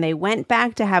 So when they went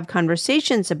back to have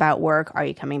conversations about work, are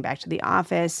you coming back to the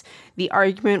office? The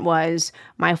argument was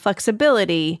my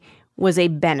flexibility was a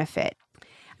benefit.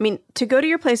 I mean, to go to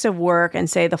your place of work and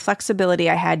say the flexibility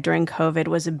I had during COVID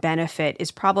was a benefit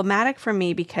is problematic for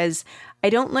me because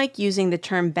I don't like using the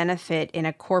term benefit in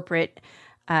a corporate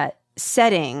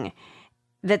setting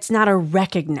that's not a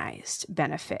recognized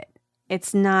benefit.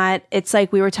 It's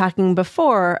like we were talking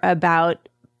before about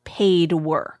paid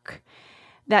work.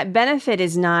 That benefit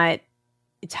is not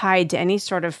tied to any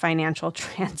sort of financial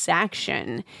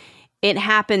transaction. It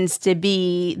happens to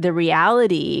be the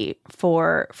reality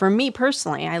for me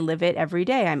personally. I live it every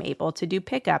day. I'm able to do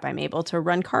pickup. I'm able to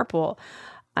run carpool.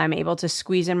 I'm able to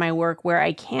squeeze in my work where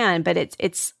I can, but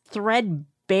it's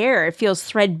threadbare. It feels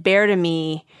threadbare to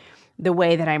me the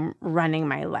way that I'm running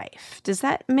my life. Does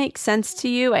that make sense to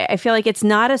you? I feel like it's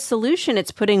not a solution. It's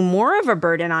putting more of a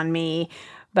burden on me.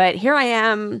 But here I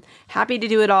am, happy to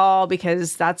do it all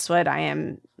because that's what I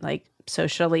am like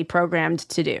socially programmed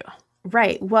to do.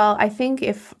 Right. Well, I think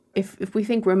if we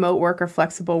think remote work or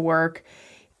flexible work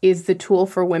is the tool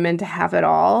for women to have it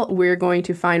all, we're going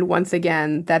to find once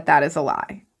again that is a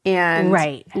lie. And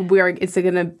right.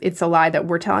 It's a lie that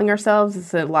we're telling ourselves.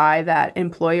 It's a lie that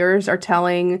employers are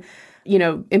telling.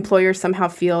 Employers somehow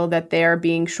feel that they're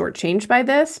being shortchanged by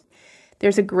this.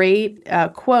 There's a great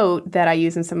quote that I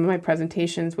use in some of my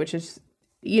presentations, which is,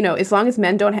 as long as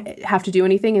men don't have to do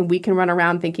anything and we can run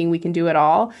around thinking we can do it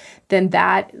all, then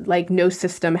that no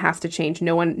system has to change.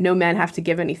 No men have to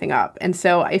give anything up. And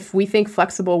so if we think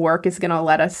flexible work is going to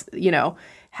let us,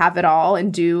 have it all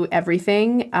and do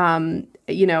everything,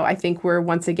 I think we're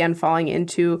once again falling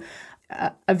into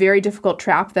a very difficult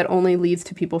trap that only leads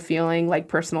to people feeling like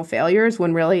personal failures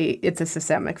when really it's a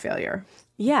systemic failure.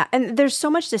 Yeah. And there's so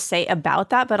much to say about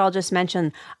that, but I'll just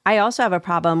mention, I also have a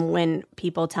problem when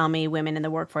people tell me, women in the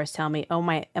workforce tell me, oh,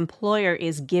 my employer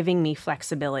is giving me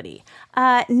flexibility.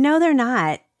 No, they're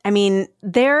not. I mean,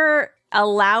 they're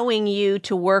allowing you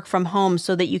to work from home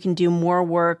so that you can do more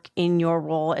work in your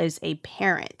role as a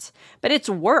parent. But it's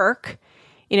work.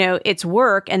 It's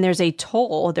work and there's a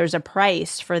toll, there's a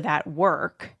price for that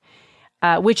work,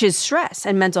 which is stress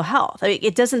and mental health. I mean,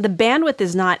 the bandwidth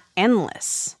is not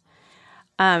endless.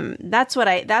 That's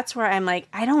where I'm like,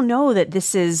 I don't know that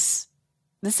this is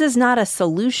not a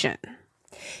solution.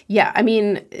 Yeah. I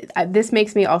mean, this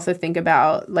makes me also think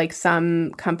about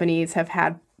some companies have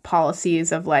had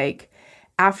policies of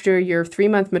after your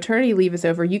 3-month maternity leave is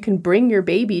over, you can bring your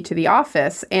baby to the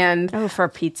office. And for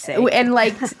Pete's sake. And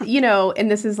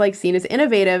and this is seen as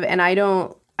innovative. And I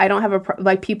don't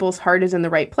have people's heart is in the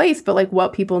right place, but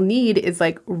what people need is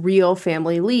real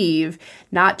family leave,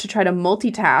 not to try to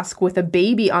multitask with a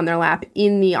baby on their lap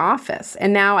in the office.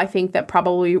 And now I think that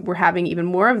probably we're having even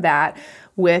more of that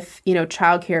with,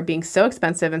 childcare being so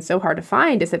expensive and so hard to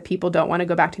find, is that people don't want to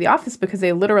go back to the office because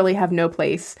they literally have no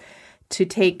place to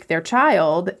take their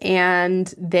child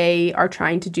and they are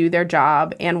trying to do their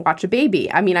job and watch a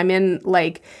baby. I mean, I'm in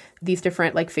these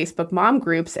different Facebook mom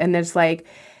groups and there's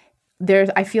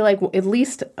I feel like at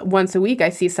least once a week I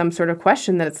see some sort of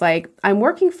question that it's like, I'm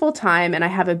working full time and I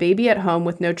have a baby at home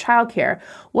with no childcare.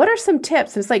 What are some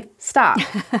tips? And it's like, stop.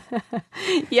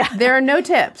 Yeah. There are no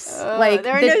tips.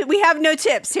 We have no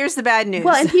tips. Here's the bad news.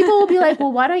 Well, and people will be like,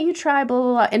 well, why don't you try blah,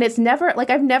 blah, blah. And it's never, like,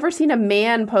 I've never seen a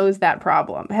man pose that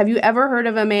problem. Have you ever heard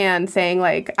of a man saying,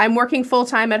 like, I'm working full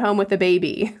time at home with a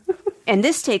baby? And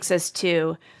this takes us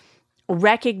to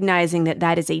recognizing that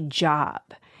that is a job,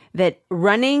 that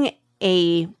running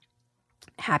a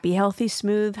happy, healthy,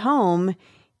 smooth home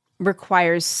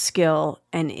requires skill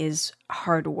and is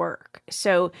hard work.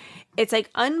 So it's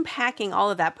like unpacking all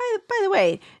of that. By the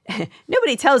way,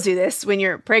 nobody tells you this when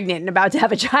you're pregnant and about to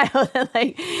have a child,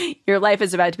 like your life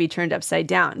is about to be turned upside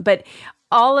down. But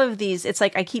all of these, it's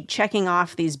like I keep checking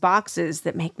off these boxes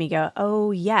that make me go, oh,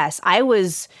 yes, I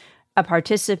was a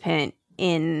participant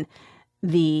in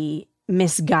the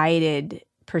misguided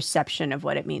perception of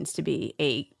what it means to be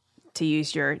to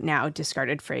use your now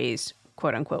discarded phrase,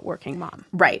 quote unquote, working mom.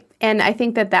 Right. And I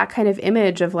think that kind of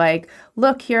image of like,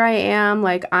 look, here I am,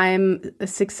 like I'm a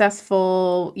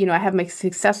successful, I have my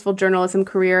successful journalism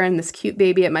career and this cute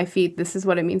baby at my feet. This is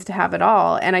what it means to have it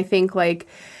all. And I think like,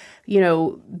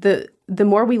 the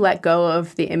more we let go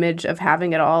of the image of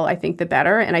having it all, I think the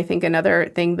better. And I think another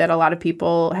thing that a lot of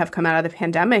people have come out of the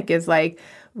pandemic is like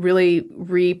really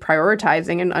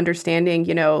reprioritizing and understanding,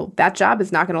 that job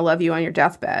is not going to love you on your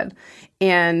deathbed.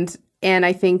 And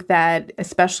I think that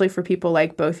especially for people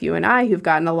like both you and I, who've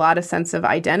gotten a lot of sense of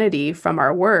identity from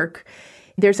our work,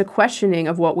 there's a questioning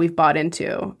of what we've bought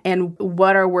into and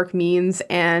what our work means.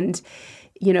 And,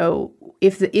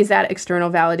 is that external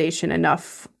validation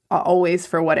enough always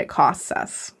for what it costs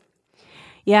us?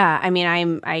 Yeah. I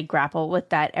mean, I grapple with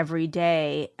that every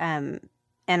day. And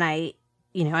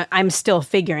I'm still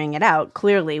figuring it out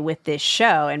clearly with this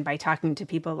show and by talking to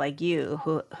people like you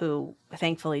who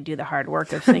thankfully do the hard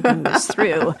work of thinking this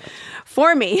through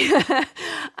for me.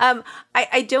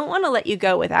 I don't want to let you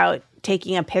go without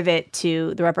taking a pivot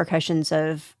to the repercussions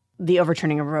of the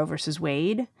overturning of Roe versus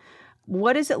Wade.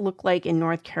 What does it look like in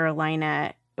North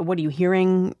Carolina? What are you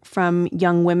hearing from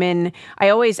young women? I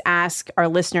always ask our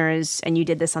listeners, and you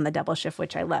did this on the Double Shift,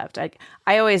 which I loved.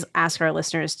 I always ask our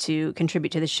listeners to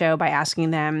contribute to the show by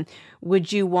asking them,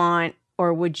 would you want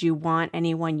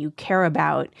anyone you care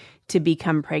about to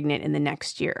become pregnant in the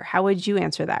next year? How would you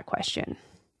answer that question?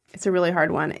 It's a really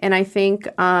hard one. And I think,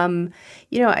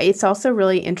 it's also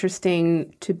really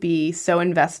interesting to be so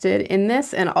invested in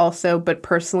this and also, but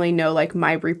personally know like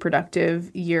my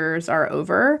reproductive years are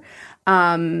over.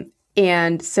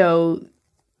 And so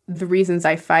the reasons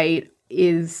I fight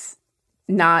is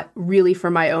not really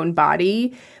for my own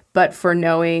body, but for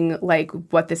knowing like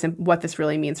what this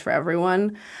really means for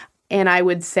everyone. And I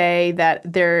would say that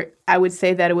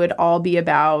it would all be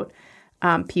about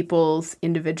people's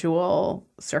individual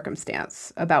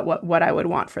circumstance, about what I would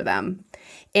want for them.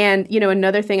 And,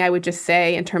 another thing I would just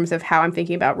say in terms of how I'm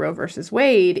thinking about Roe versus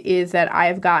Wade is that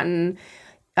I've done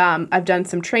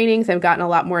some trainings. I've gotten a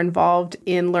lot more involved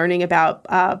in learning about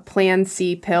Plan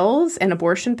C pills and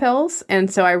abortion pills.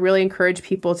 And so I really encourage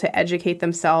people to educate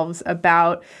themselves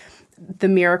about the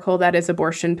miracle that is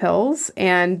abortion pills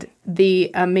and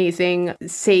the amazing,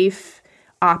 safe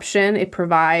option it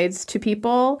provides to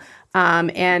people.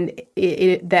 And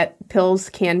that pills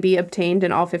can be obtained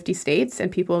in all 50 states,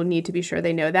 and people need to be sure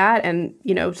they know that, and,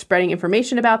 spreading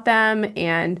information about them.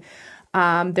 And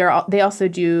they also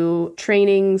do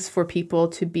trainings for people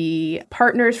to be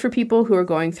partners for people who are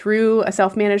going through a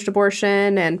self-managed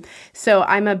abortion. And so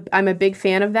I'm a big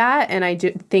fan of that. And I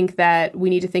do think that we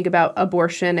need to think about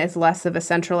abortion as less of a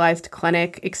centralized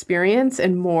clinic experience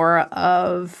and more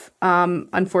of,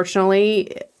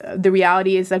 unfortunately, the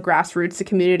reality is a grassroots, a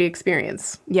community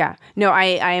experience. Yeah. No, I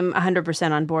am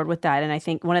 100% on board with that. And I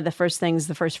think one of the first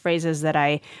phrases that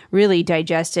I really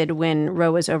digested when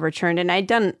Roe was overturned, and I'd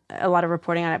done a lot of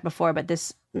reporting on it before, but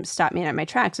this stopped me at my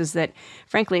tracks, is that,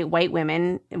 frankly, white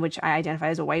women, which I identify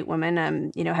as a white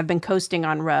woman, have been coasting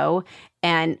on Roe.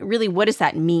 And really, what does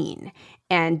that mean?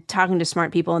 And talking to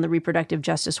smart people in the reproductive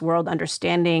justice world,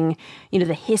 understanding,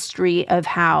 the history of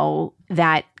how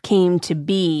that came to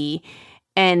be.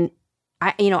 And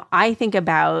I think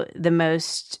about the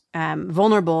most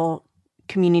vulnerable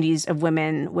communities of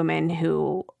women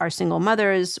who are single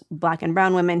mothers, Black and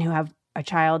brown women who have a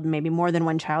child, maybe more than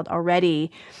one child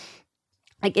already.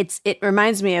 Like it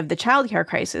reminds me of the childcare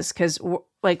crisis, because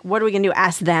like, what are we going to do?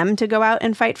 Ask them to go out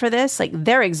and fight for this? Like,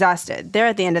 they're exhausted. They're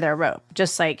at the end of their rope,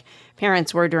 just like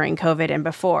parents were during COVID and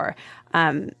before.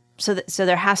 So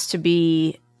there has to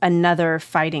be another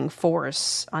fighting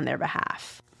force on their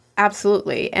behalf.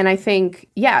 Absolutely. And I think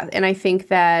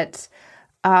that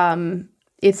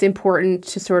it's important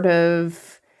to sort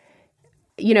of,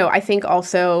 I think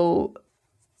also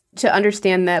to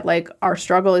understand that like our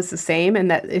struggle is the same, and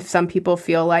that if some people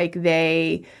feel like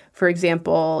they, for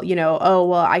example, oh,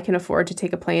 well, I can afford to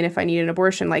take a plane if I need an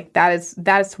abortion, like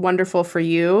that's wonderful for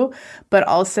you. But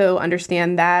also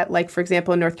understand that, like, for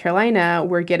example, in North Carolina,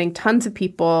 we're getting tons of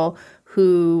people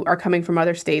who are coming from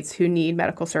other states who need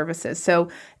medical services. So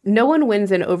no one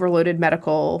wins in overloaded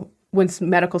when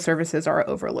medical services are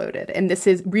overloaded. And this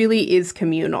really is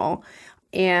communal.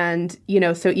 And,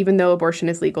 so even though abortion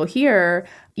is legal here,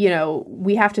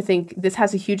 we have to think this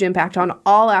has a huge impact on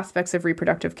all aspects of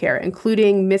reproductive care,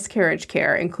 including miscarriage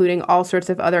care, including all sorts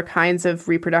of other kinds of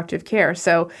reproductive care.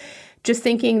 So just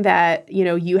thinking that,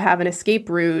 you have an escape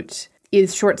route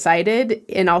is short-sighted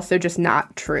and also just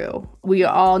not true. We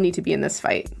all need to be in this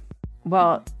fight.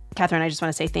 Well, Catherine, I just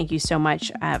want to say thank you so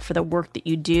much for the work that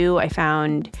you do. I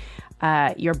found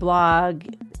your blog,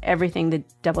 everything that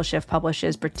Double Shift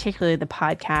publishes, particularly the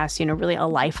podcast, really a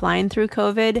lifeline through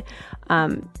COVID.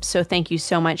 So thank you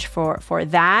so much for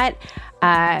that.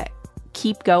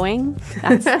 Keep going.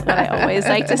 That's what I always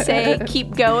like to say.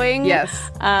 Keep going.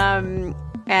 Yes.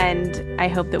 And I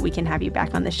hope that we can have you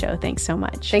back on the show. Thanks so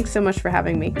much. Thanks so much for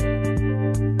having me.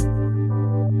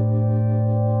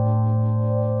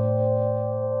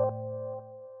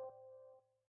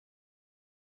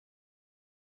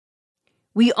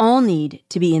 We all need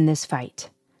to be in this fight.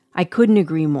 I couldn't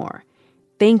agree more.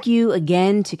 Thank you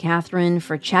again to Catherine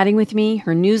for chatting with me.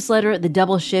 Her newsletter, The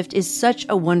Double Shift, is such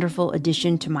a wonderful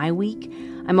addition to my week.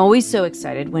 I'm always so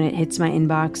excited when it hits my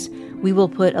inbox. We will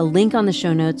put a link on the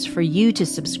show notes for you to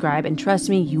subscribe, and trust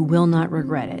me, you will not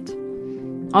regret it.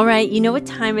 All right, you know what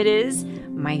time it is?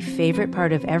 My favorite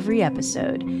part of every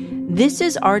episode. This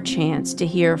is our chance to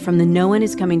hear from the No One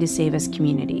Is Coming to Save Us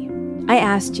community. I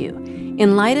asked you,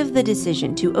 in light of the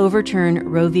decision to overturn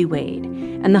Roe v. Wade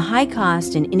and the high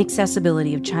cost and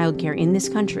inaccessibility of childcare in this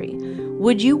country,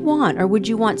 would you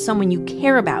want someone you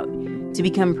care about to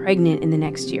become pregnant in the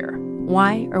next year?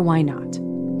 Why or why not?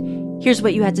 Here's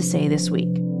what you had to say this week.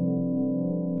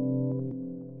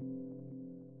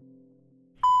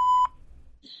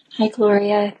 Hi,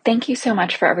 Gloria. Thank you so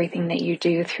much for everything that you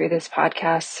do through this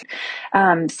podcast.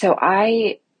 So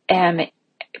I am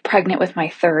pregnant with my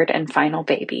third and final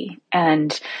baby,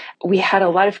 and we had a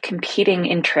lot of competing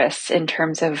interests in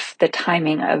terms of the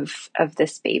timing of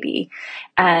this baby.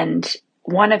 And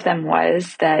one of them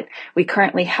was that we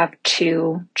currently have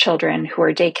 2 children who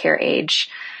are daycare age.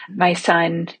 My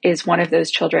son is one of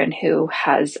those children who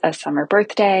has a summer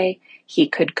birthday. He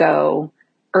could go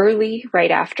early, right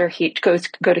after he go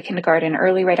to kindergarten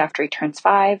early, right after he turns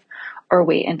 5, or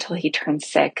wait until he turns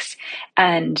 6.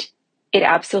 And it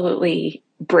absolutely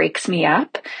breaks me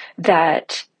up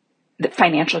that the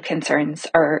financial concerns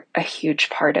are a huge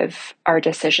part of our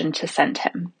decision to send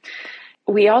him.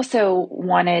 We also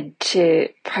wanted to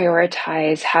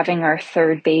prioritize having our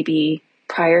third baby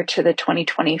prior to the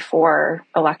 2024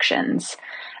 elections,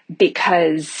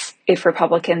 because if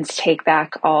Republicans take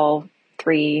back all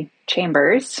 3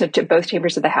 chambers, so to both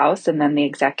chambers of the House and then the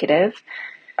executive,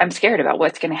 I'm scared about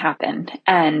what's going to happen.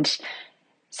 And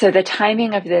so the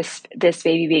timing of this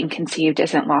baby being conceived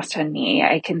isn't lost on me.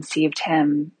 I conceived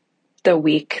him the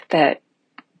week that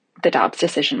the Dobbs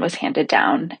decision was handed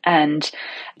down, and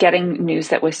getting news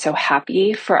that was so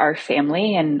happy for our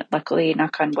family. And luckily,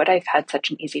 knock on wood, I've had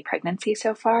such an easy pregnancy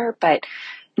so far, but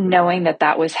knowing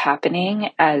that was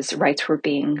happening as rights were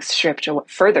being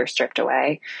further stripped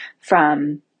away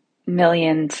from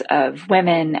millions of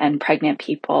women and pregnant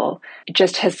people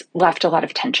just has left a lot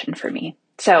of tension for me.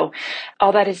 So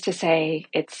all that is to say,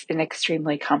 it's an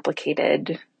extremely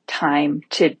complicated time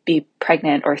to be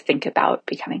pregnant or think about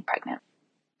becoming pregnant.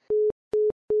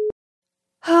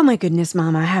 Oh my goodness,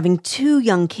 Mama. Having 2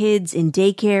 young kids in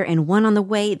daycare and 1 on the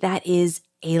way, that is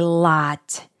a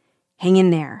lot. Hang in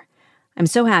there. I'm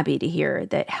so happy to hear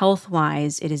that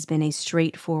health-wise it has been a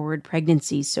straightforward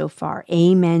pregnancy so far.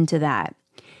 Amen to that.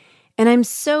 And it's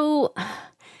still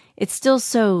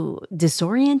so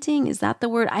disorienting. Is that the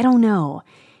word? I don't know.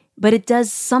 But it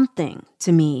does something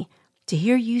to me to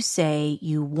hear you say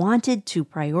you wanted to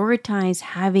prioritize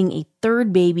having a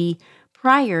third baby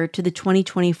prior to the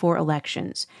 2024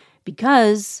 elections.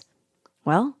 Because,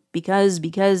 yeah,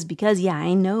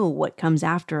 I know what comes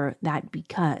after that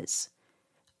because.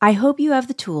 I hope you have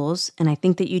the tools, and I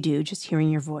think that you do, just hearing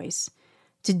your voice,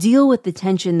 to deal with the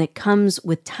tension that comes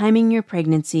with timing your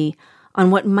pregnancy on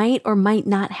what might or might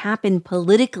not happen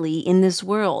politically in this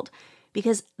world,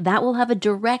 because that will have a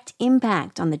direct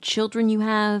impact on the children you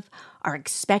have, are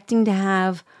expecting to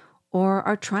have, or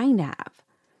are trying to have.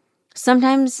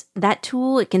 Sometimes that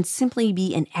tool, it can simply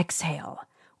be an exhale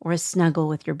or a snuggle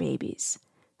with your babies,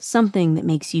 something that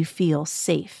makes you feel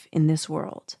safe in this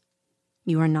world.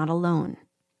 You are not alone.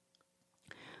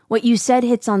 What you said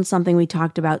hits on something we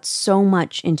talked about so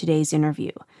much in today's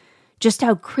interview, just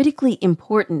how critically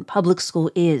important public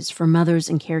school is for mothers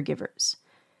and caregivers.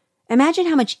 Imagine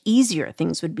how much easier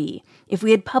things would be if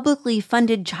we had publicly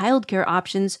funded childcare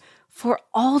options for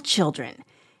all children,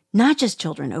 not just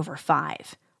children over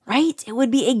 5, right? It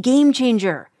would be a game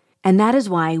changer. And that is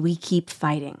why we keep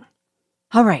fighting.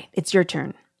 All right, it's your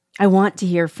turn. I want to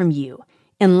hear from you.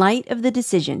 In light of the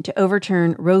decision to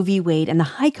overturn Roe v. Wade and the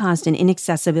high cost and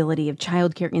inaccessibility of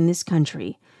childcare in this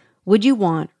country, would you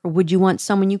want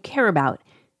someone you care about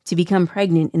to become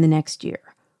pregnant in the next year?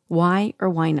 Why or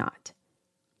why not?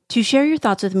 To share your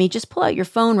thoughts with me, just pull out your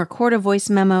phone, record a voice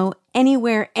memo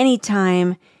anywhere,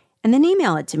 anytime, and then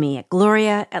email it to me at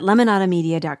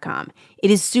gloria@lemonadamedia.com.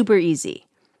 It is super easy.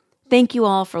 Thank you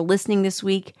all for listening this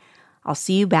week. I'll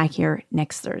see you back here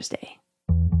next Thursday.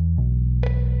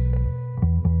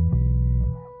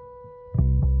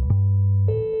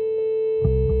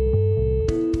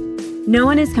 No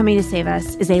One Is Coming to Save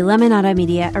Us is a Lemonada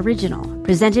Media original,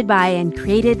 presented by and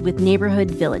created with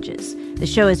Neighborhood Villages. The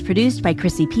show is produced by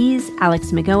Chrissy Pease,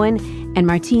 Alex McGowan, and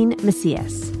Martine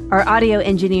Macias. Our audio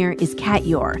engineer is Kat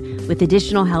Yor, with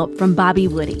additional help from Bobby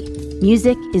Woody.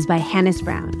 Music is by Hannes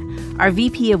Brown. Our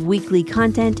VP of Weekly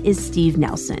Content is Steve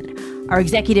Nelson. Our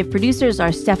executive producers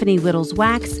are Stephanie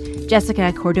Littles-Wax,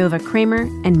 Jessica Cordova-Kramer,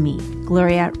 and me,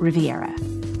 Gloria Riviera.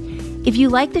 If you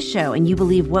like the show and you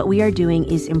believe what we are doing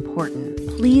is important,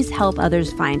 please help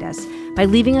others find us by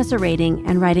leaving us a rating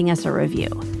and writing us a review.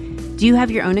 Do you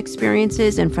have your own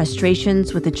experiences and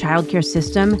frustrations with the childcare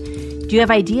system? Do you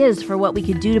have ideas for what we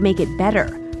could do to make it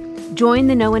better? Join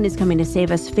the No One Is Coming to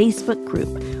Save Us Facebook group,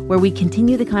 where we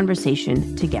continue the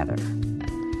conversation together.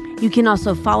 You can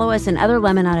also follow us and other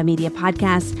Lemonada Media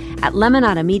podcasts at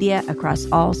Lemonada Media across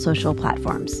all social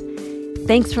platforms.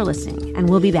 Thanks for listening,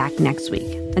 and we'll be back next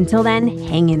week. Until then,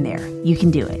 hang in there. You can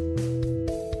do it.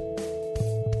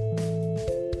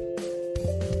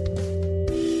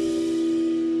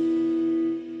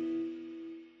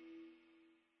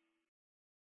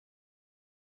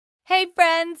 Hey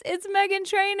friends, it's Meghan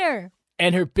Trainor.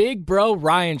 And her big bro,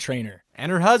 Ryan Trainor. And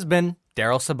her husband,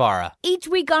 Daryl Sabara. Each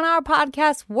week on our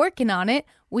podcast, Working On It,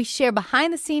 we share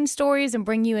behind-the-scenes stories and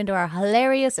bring you into our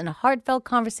hilarious and heartfelt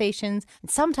conversations,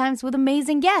 and sometimes with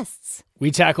amazing guests.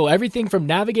 We tackle everything from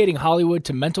navigating Hollywood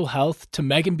to mental health to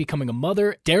Meghan becoming a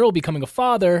mother, Daryl becoming a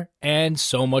father, and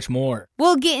so much more.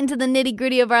 We'll get into the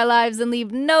nitty-gritty of our lives and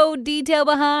leave no detail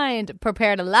behind.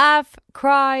 Prepare to laugh,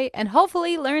 cry, and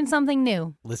hopefully learn something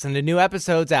new. Listen to new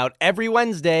episodes out every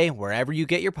Wednesday wherever you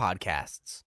get your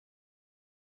podcasts.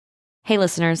 Hey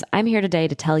listeners, I'm here today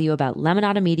to tell you about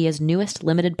Lemonada Media's newest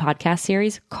limited podcast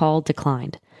series called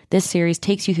Declined. This series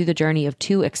takes you through the journey of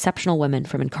 2 exceptional women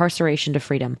from incarceration to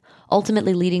freedom,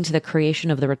 ultimately leading to the creation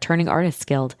of the Returning Artists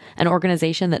Guild, an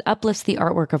organization that uplifts the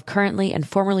artwork of currently and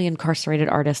formerly incarcerated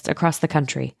artists across the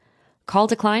country. Call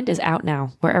Declined is out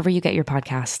now, wherever you get your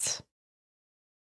podcasts.